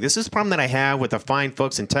everything? This is the problem that I have with the fine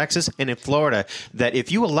folks in Texas and in Florida, that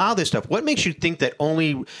if you allow this stuff, what makes you think that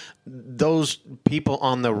only those people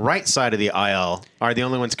on the right side of the aisle are the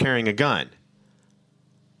only ones carrying a gun?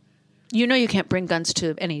 You know you can't bring guns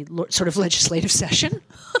to any sort of legislative session.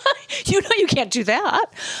 You know you can't do that.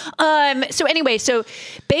 So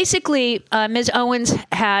basically, Ms. Owens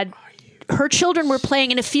had... Her children were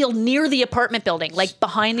playing in a field near the apartment building, like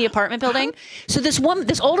behind the apartment building. So this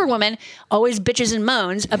older woman, always bitches and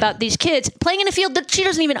moans about these kids playing in a field that she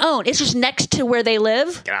doesn't even own. It's just next to where they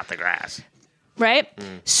live. Get off the grass. Right?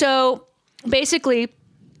 So basically,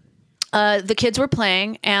 the kids were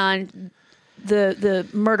playing, and the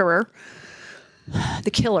murderer,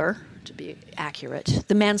 the killer, to be accurate,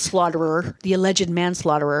 the manslaughterer, the alleged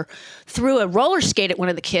manslaughterer, threw a roller skate at one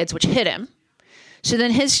of the kids, which hit him. So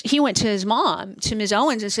then he went to his mom, to Ms.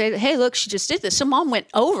 Owens, and said, "Hey, look, she just did this." So mom went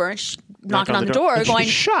over, and knocking on the door, and going,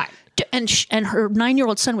 she shot. And her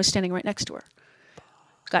 9-year-old son was standing right next to her.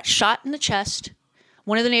 Got shot in the chest.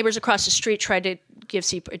 One of the neighbors across the street tried to give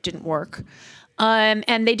CPR. It didn't work.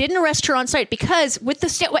 And they didn't arrest her on site because with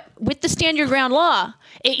the stand your ground law,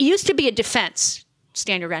 it used to be a defense.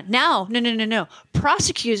 Stand your ground. Now, no.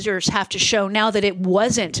 Prosecutors have to show now that it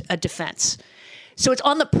wasn't a defense. So it's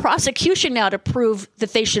on the prosecution now to prove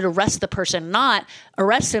that they should arrest the person, not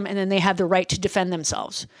arrest them, and then they have the right to defend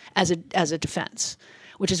themselves as a defense,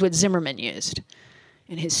 which is what Zimmerman used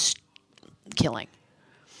in his killing.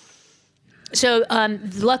 So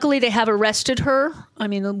luckily they have arrested her. I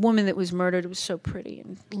mean, the woman that was murdered was so pretty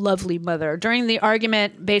and lovely mother. During the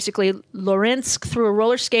argument, basically, Lorenz threw a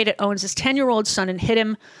roller skate at Owens' 10-year-old son and hit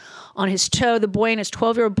him on his toe. The boy and his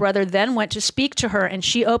 12-year-old brother then went to speak to her, and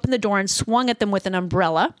she opened the door and swung at them with an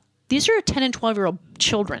umbrella. These are 10 and 12-year-old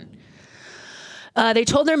children. They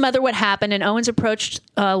told their mother what happened, and Owens approached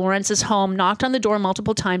Lorenz's home, knocked on the door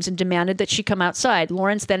multiple times, and demanded that she come outside.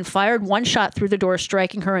 Lorenz then fired one shot through the door,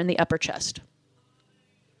 striking her in the upper chest.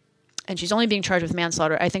 And she's only being charged with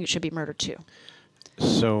manslaughter. I think it should be murder, too.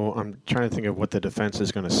 So I'm trying to think of what the defense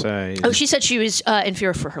is going to say. Oh, she said she was in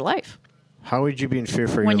fear for her life. How would you be in fear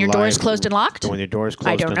for your life? When your door is closed and locked? When your door is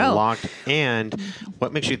closed and know. locked. And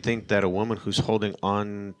what makes you think that a woman who's holding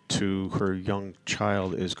on to her young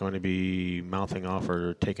child is going to be mouthing off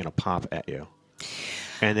or taking a pop at you?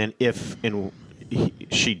 And then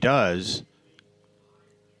she does,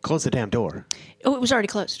 close the damn door. Oh, it was already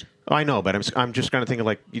closed. Oh, I know, but I'm just kind of thinking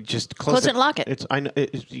like you just close it and lock it.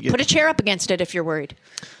 Put a chair up against it if you're worried.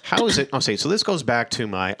 How is it? I'll say so. This goes back to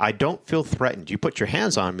I don't feel threatened. You put your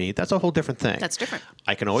hands on me. That's a whole different thing. That's different.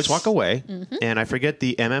 I can always walk away, and I forget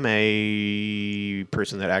the MMA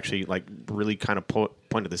person that actually like really kind of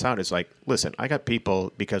pointed this out. Is like, listen, I got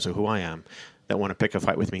people because of who I am that want to pick a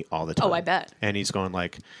fight with me all the time. Oh, I bet. And he's going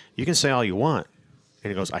like, you can say all you want,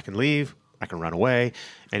 and he goes, I can leave, I can run away,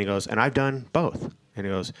 and he goes, and I've done both. And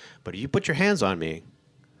he goes, but if you put your hands on me,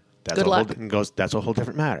 that's Good luck. That's a whole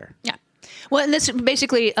different matter. Yeah. Well, and this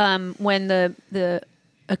basically when the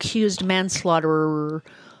accused manslaughterer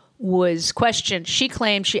was questioned, she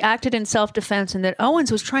claimed she acted in self-defense and that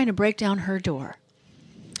Owens was trying to break down her door.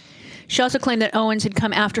 She also claimed that Owens had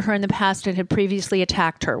come after her in the past and had previously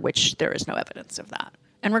attacked her, which there is no evidence of that.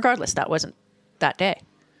 And regardless, that wasn't that day.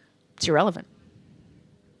 It's irrelevant.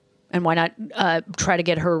 And why not try to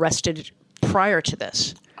get her arrested prior to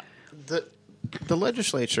this? The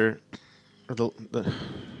legislature, or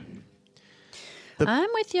I'm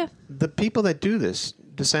with you. The people that do this,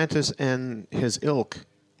 DeSantis and his ilk,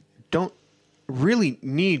 don't really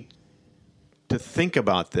need to think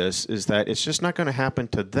about this. Is that it's just not going to happen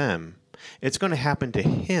to them. It's going to happen to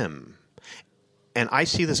him. And I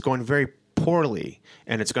see this going very poorly,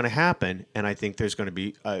 and it's going to happen, and I think there's going to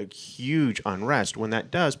be a huge unrest when that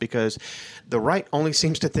does, because the right only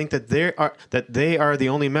seems to think that they are the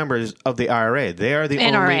only members of the IRA. They are the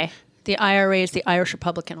NRA. only... The IRA is the Irish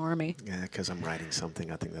Republican Army. Yeah, because I'm writing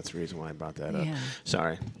something. I think that's the reason why I brought that up. Yeah.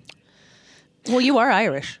 Sorry. Well, you are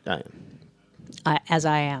Irish, I as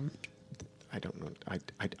I am. don't know. I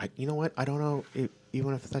you know what? I don't know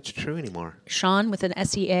even if that's true anymore. Sean with an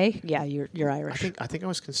SEA? Yeah, you're Irish. I think I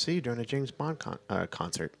was conceived during a James Bond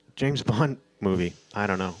concert. James Bond movie. I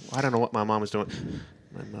don't know. I don't know what my mom was doing.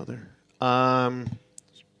 My mother.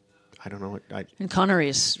 I don't know what. And Connery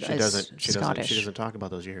is She doesn't. She Scottish. doesn't talk about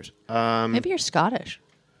those years. Maybe you're Scottish.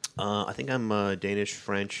 I think I'm Danish,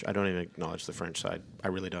 French. I don't even acknowledge the French side. I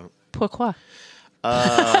really don't. Pourquoi?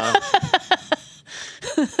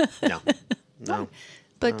 No.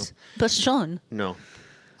 But Sean, No.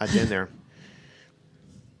 I've been there.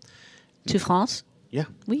 to France? Yeah.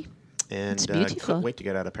 Oui. And It's beautiful. couldn't wait to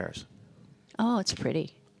get out of Paris. Oh, it's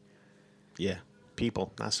pretty. Yeah.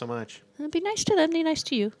 People, not so much. It'd be nice to them. Be nice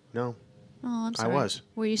to you. No. Oh, I'm I sorry. was.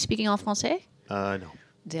 Were you speaking en français? No.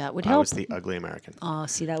 That would I help. was the ugly American. Oh,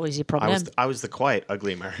 see, that was your problem. I was the quiet,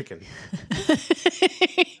 ugly American.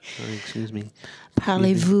 Excuse me.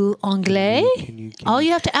 Parlez-vous anglais? Can you- All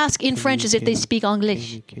you have to ask in French is if they speak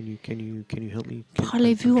English. Can you help me?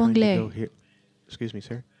 Parlez-vous I'm trying to anglais? go here. Excuse me,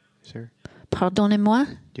 sir. Sir, Pardonnez-moi?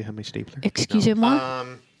 do you have my stapler? Excusez-moi?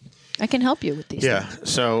 No. I can help you with these Yeah.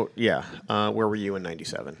 things. So yeah, where were you in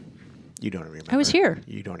 '97? You don't even remember. I was here.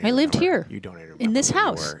 You don't. I Even lived remember. here. You don't even remember In this where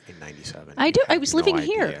house. You were in '97. I You do. I have was no living idea.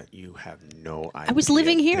 here. You have no idea. I was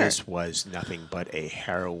living here. This was nothing but a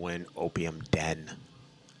heroin opium den.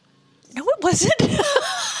 No, it wasn't.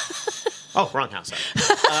 Oh, wrong house.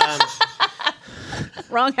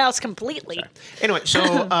 Wrong house completely. Anyway, so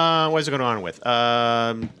what is it going on with?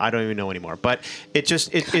 I don't even know anymore. But it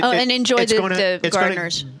just and enjoy it's the it's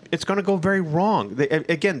gardeners. It's going to go very wrong.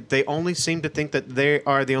 Again, they only seem to think that they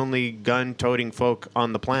are the only gun-toting folk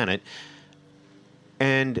on the planet,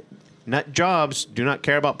 and nut jobs do not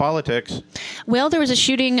care about politics. Well, there was a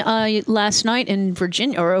shooting last night in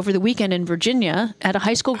Virginia, or over the weekend in Virginia, at a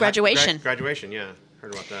high school graduation. Graduation, yeah,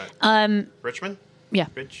 heard about that. Richmond. Yeah.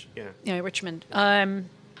 Yeah, Richmond.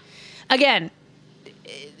 Again,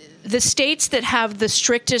 the states that have the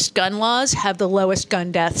strictest gun laws have the lowest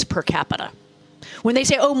gun deaths per capita. When they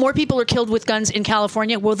say, oh, more people are killed with guns in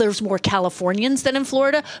California, well, there's more Californians than in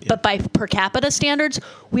Florida. Yeah. But by per capita standards,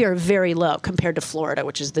 we are very low compared to Florida,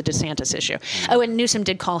 which is the DeSantis issue. Oh, and Newsom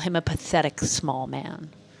did call him a pathetic small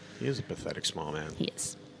man. He is a pathetic small man. He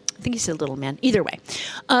is. I think he's a little man. Either way.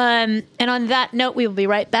 And on that note, we will be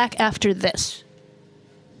right back after this.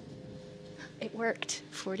 It worked.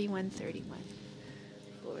 41-31.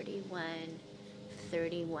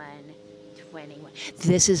 41-31. 21.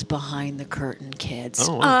 This is behind the curtain, kids.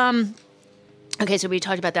 Oh, wow. Okay, so we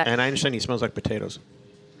talked about that. And I understand he smells like potatoes.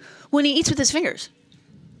 When he eats with his fingers.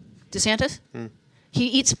 DeSantis? He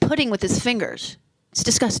eats pudding with his fingers. It's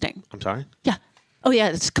disgusting. I'm sorry? Yeah. Oh, yeah,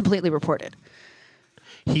 it's completely reported.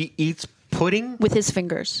 He eats pudding? With his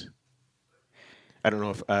fingers. I don't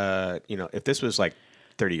know if, if this was like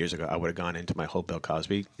 30 years ago, I would have gone into my whole Bill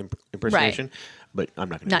Cosby impersonation. Right. But I'm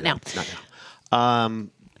not going to do that. Not now.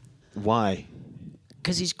 Why?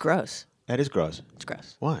 Because he's gross. That is gross. It's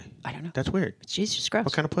gross. Why? I don't know. That's weird. He's just gross.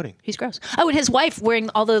 What kind of pudding? He's gross. Oh, and his wife wearing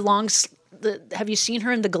all the long... have you seen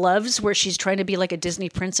her in the gloves where she's trying to be like a Disney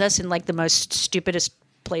princess in like the most stupidest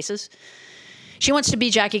places? She wants to be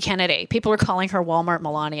Jackie Kennedy. People are calling her Walmart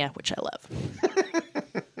Melania, which I love.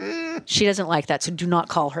 She doesn't like that, so do not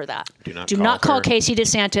call her that. Do not call Casey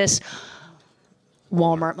DeSantis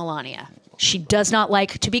Walmart Melania. She does not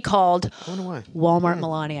like to be called Walmart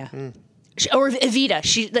Melania. Or Evita.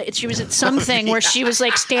 She was at something where she was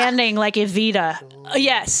like standing like Evita.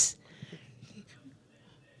 Yes.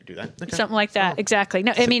 Do that? Okay. Something like that. Exactly.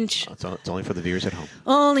 No, I mean... It's only for the viewers at home.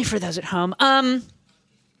 Only for those at home.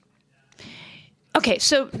 Okay,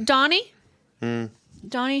 so Donnie, he's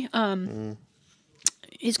going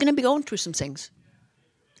to be going through some things.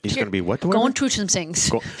 He's going to be what? Going through some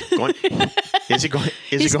things. Is he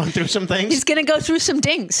going through some things? He's going to go through some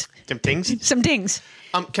dings. Some things? Some dings.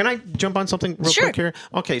 Can I jump on something real quick here?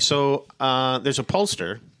 Okay, so there's a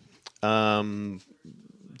pollster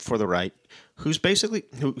for the right who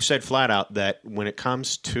said flat out that when it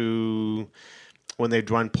comes to when they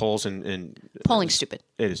run polls and polling's stupid.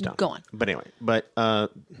 It is dumb. Go on. But anyway, it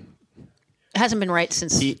hasn't been right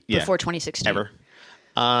since before 2016 ever.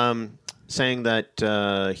 Saying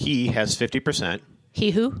that he has 50%.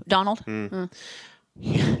 He who? Donald?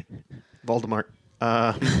 Voldemort.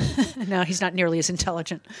 No, he's not nearly as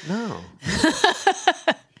intelligent. No.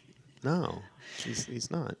 No. He's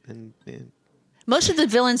not. And Most of the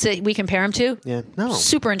villains that we compare him to, no.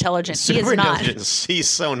 super intelligent. He Super is not. intelligent. He's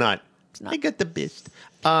so not. I got the best.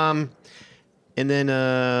 And then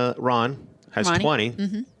Ron has Ronnie?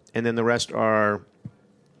 20. And then the rest are,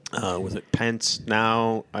 was it Pence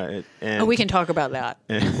now? And We can talk about that.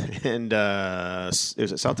 And is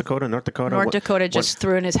it South Dakota, North Dakota? North Dakota just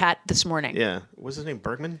threw in his hat this morning. Yeah. What's his name?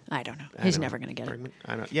 Bergman? I don't know. He's never going to get Bergman?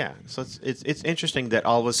 I don't. Yeah. So it's interesting that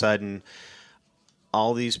all of a sudden,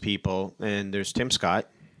 all these people, and there's Tim Scott.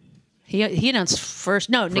 He announced first.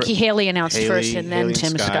 No, Nikki Haley announced first, and then Haley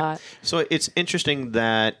Tim Scott. So it's interesting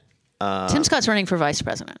that Tim Scott's running for vice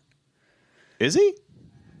president. is he?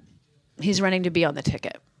 He's running to be on the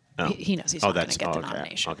ticket. Oh. He knows he's not going to that's- get the okay.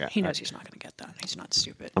 nomination. Okay. He knows he's not going to get that. He's not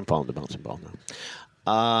stupid. I'm following the bouncing ball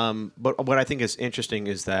now. But what I think is interesting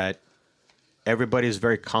is that everybody is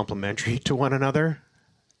very complimentary to one another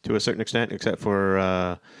to a certain extent, except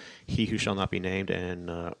for he who shall not be named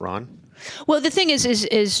and Ron. Well, the thing is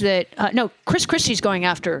that no, Chris Christie's going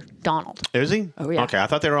after Donald. Is he? Oh, yeah. Okay, I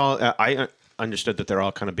thought they were all. I understood that they're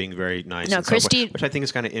all kind of being very nice. No, and so forth, Christie- which I think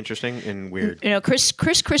is kind of interesting and weird. You know, Chris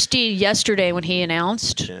Christie yesterday when he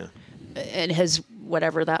announced Yeah. and his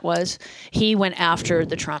whatever that was, he went after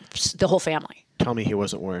the Trumps, the whole family. Tell me he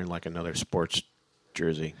wasn't wearing like another sports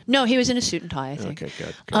jersey. No, he was in a suit and tie, I think. Okay,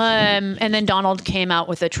 good. And then Donald came out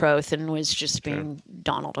with a troth and was just being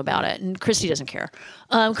Donald about it. And Christie doesn't care.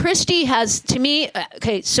 Christie has, to me,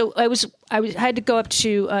 okay. So I had to go up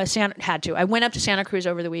to I went up to Santa Cruz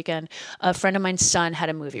over the weekend. A friend of mine's son had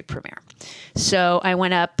a movie premiere, so I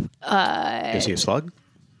went up. Is he a slug?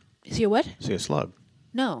 Is he a what? Is he a slug?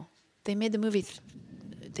 No, they made the movie.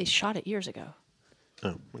 They shot it years ago.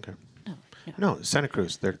 Oh, okay. No. No, Santa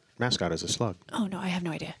Cruz. Their mascot is a slug. Oh no, I have no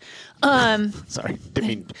idea. Sorry, didn't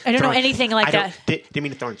mean. I don't know anything like that. Didn't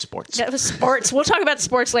mean to throw in sports. That was sports. We'll talk about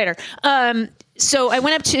sports later. So I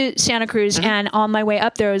went up to Santa Cruz, and on my way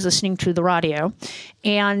up there, I was listening to the radio,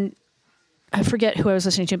 and I forget who I was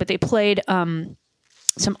listening to, but they played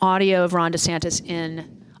some audio of Ron DeSantis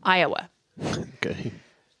in Iowa. Okay.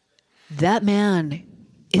 That man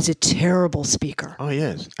is a terrible speaker. Oh,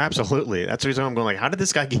 yes, absolutely. That's the reason I'm going like, how did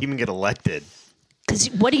this guy even get elected? Because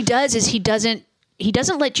what he does is he doesn't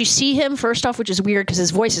let you see him first off, which is weird because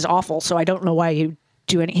his voice is awful. So I don't know why you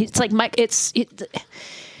do any. It's like Mark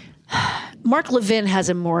Levin has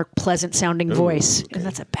a more pleasant sounding voice, and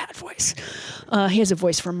that's a bad voice. He has a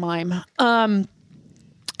voice for mime.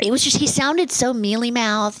 It was just he sounded so mealy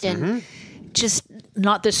mouthed and just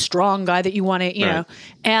not this strong guy that you want to, you know.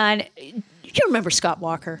 And you remember Scott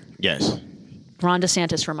Walker? Yes. Ron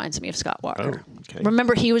DeSantis reminds me of Scott Walker. Oh, okay.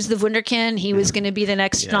 Remember, he was the wunderkind. He was going to be the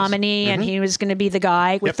next nominee, and he was going to be the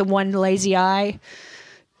guy with the one lazy eye.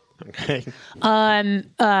 Okay.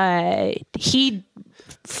 He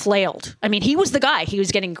flailed. I mean, he was the guy. He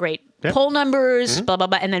was getting great poll numbers, blah, blah,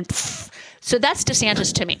 blah. And then, so that's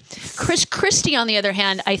DeSantis to me. Chris Christie, on the other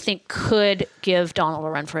hand, I think could give Donald a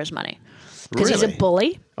run for his money. Because he's a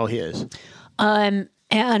bully. Oh, he is. And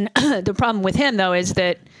the problem with him, though, is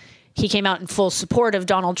that he came out in full support of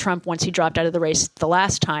Donald Trump once he dropped out of the race the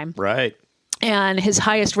last time. Right. And his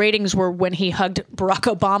highest ratings were when he hugged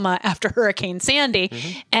Barack Obama after Hurricane Sandy.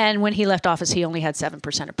 And when he left office, he only had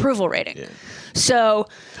 7% approval rating. Yeah. So,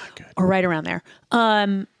 or right around there.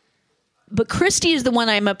 But Christie is the one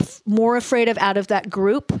I'm more afraid of out of that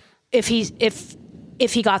group if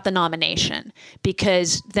he got the nomination,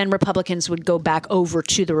 because then Republicans would go back over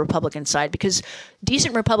to the Republican side, because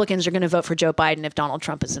decent Republicans are going to vote for Joe Biden if Donald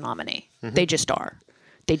Trump is the nominee. They just are.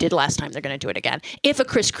 They did last time. They're going to do it again. If a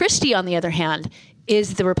Chris Christie, on the other hand,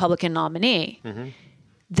 is the Republican nominee,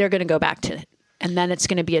 they're going to go back to it. And then it's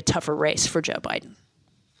going to be a tougher race for Joe Biden.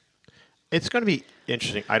 It's going to be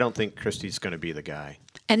interesting. I don't think Christie's going to be the guy.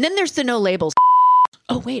 And then there's the no labels.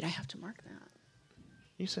 Oh, wait, I have to mark that.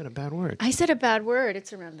 You said a bad word. I said a bad word.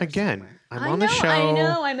 It's around there Again, somewhere. I'm on the show. I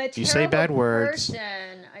know. I'm a terrible You say bad words.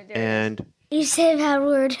 person. And You said a bad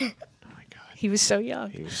word. oh my God, He was so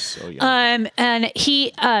young. he was so young. And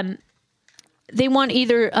he, they want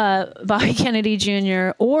either Bobby Kennedy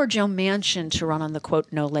Jr. or Joe Manchin to run on the quote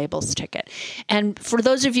no labels ticket. And for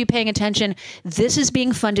those of you paying attention, this is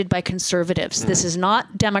being funded by conservatives. This is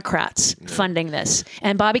not Democrats funding this.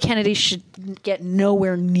 And Bobby Kennedy should get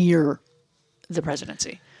nowhere near the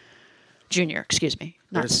presidency. Junior, excuse me.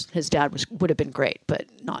 Not his dad would have been great, but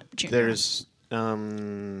not Junior. There's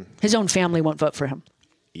his own family won't vote for him.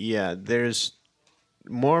 yeah, there's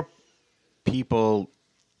more people.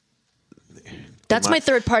 That's my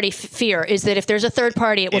third party fear, is that if there's a third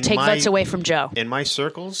party, it will In take my- votes away from Joe. In my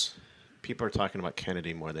circles, people are talking about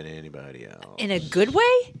Kennedy more than anybody else. In a good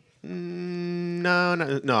way? No.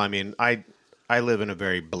 I mean, I live in a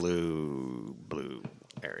very blue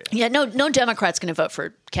area. Yeah, no Democrat's going to vote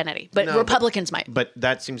for Kennedy, but No, Republicans might. But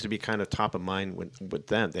that seems to be kind of top of mind with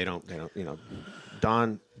them. They don't. You know,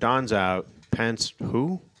 Don's out. Pence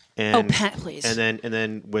who? And, Please. And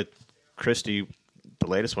then with Christie, the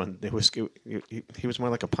latest one, he was more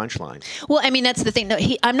like a punchline. Well, I mean, that's the thing. No,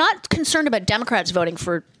 I'm not concerned about Democrats voting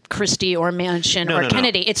for Christie or Manchin or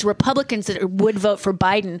Kennedy. No. It's Republicans that would vote for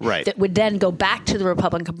Biden that would then go back to the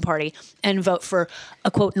Republican Party and vote for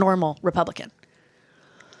a, quote, normal Republican.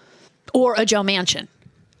 Or a Joe Manchin.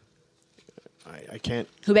 I can't.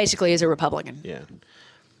 Who basically is a Republican. Yeah.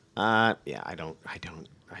 I don't know.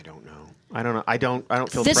 I don't know. I don't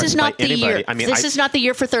feel this is not by the anybody. year. I mean, this is not the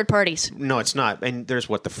year for third parties. No, it's not. And there's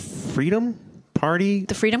what, the Freedom Party?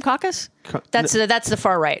 The Freedom Caucus? That's the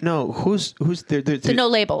far right. No, who's there? The No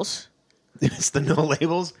Labels. It's the No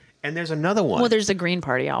Labels, and there's another one. Well, there's the Green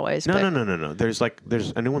Party always. No. There's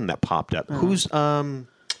a new one that popped up. Who's I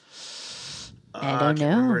don't know.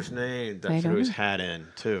 Remember his name. That threw his hat in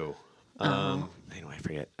too. I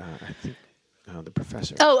forget. I think. The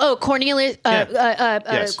professor. Cornelius.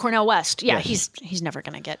 Yes. Cornel West. Yeah, yes. he's never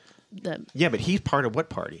going to get the. Yeah, but he's part of what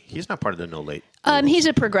party? He's not part of the No Late. He's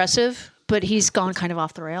a progressive, but he's gone kind of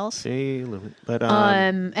off the rails. But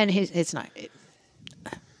and it's not.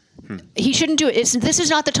 He shouldn't do it. This is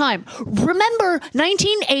not the time. Remember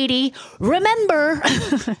 1980. Remember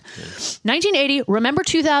 1980. Remember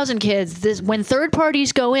 2000, kids. When third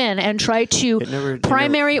parties go in and try to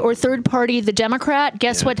primary or third party the Democrat,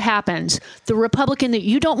 guess what happens? The Republican that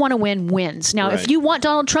you don't want to win wins. Now, if you want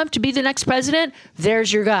Donald Trump to be the next president,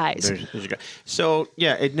 there's your guys. There's your guy. So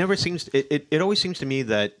yeah, it never seems. It always seems to me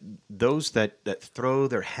that those that throw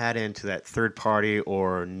their hat into that third party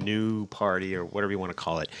or new party or whatever you want to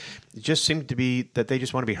call it. It just seemed to be that they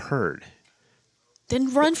just want to be heard.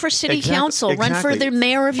 Then run for city council. Run for the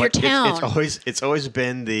mayor of your town. It's always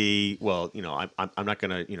been the I'm not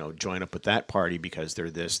going to join up with that party because they're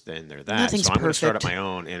this, then they're that. Nothing's so I'm going to start perfect. up my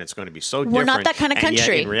own, and it's going to be so different. We're not that kind of country. And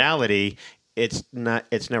yet in reality, it's not.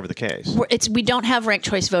 It's never the case. We don't have ranked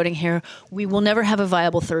choice voting here. We will never have a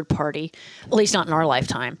viable third party, at least not in our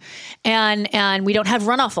lifetime, and we don't have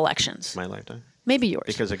runoff elections. My lifetime, maybe yours,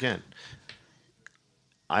 because again.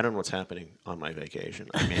 I don't know what's happening on my vacation.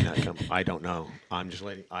 I may not come. I don't know.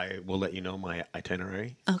 I will let you know my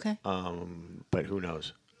itinerary. Okay. But who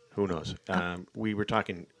knows? Who knows? We were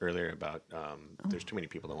talking earlier about there's too many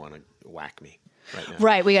people that want to whack me right now.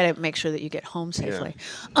 Right. We got to make sure that you get home safely.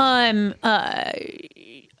 Yeah.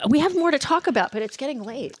 We have more to talk about, but it's getting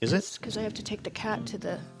late. Is it? Because I have to take the cat to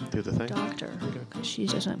the thing? doctor because she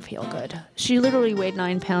doesn't feel good. She literally weighed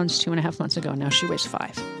 9 pounds 2.5 months ago. Now she weighs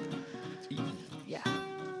 5. Yeah.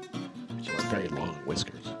 Very long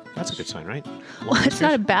whiskers. That's a good sign, right? Well, it's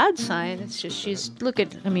not a bad sign. It's just look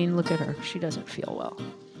at her. She doesn't feel well.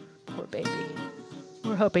 Poor baby.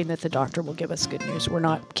 We're hoping that the doctor will give us good news. We're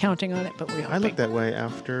not counting on it, but we're hoping. I look that way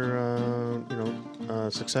after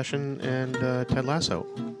Succession and Ted Lasso.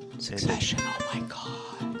 Succession. Oh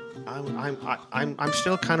my God. I'm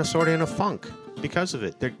still kind of sort of in a funk because of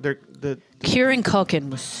it. Kieran Culkin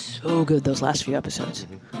was so good those last few episodes.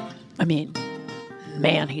 Mm-hmm. I mean,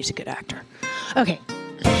 man, he's a good actor. Okay.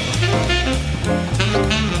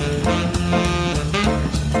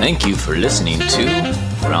 Thank you for listening to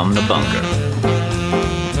From the Bunker.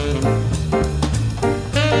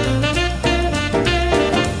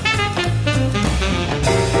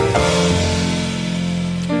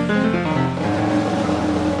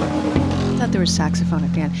 I thought there was saxophone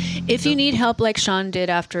at the end. If you need help like Sean did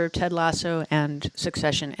after Ted Lasso and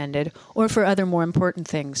Succession ended, or for other more important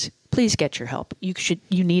things, please get your help. You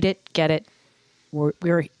need it, get it.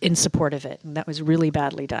 We're in support of it. And that was really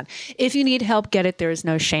badly done. If you need help, get it. There is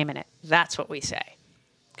no shame in it. That's what we say.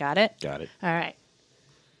 Got it? Got it. All right.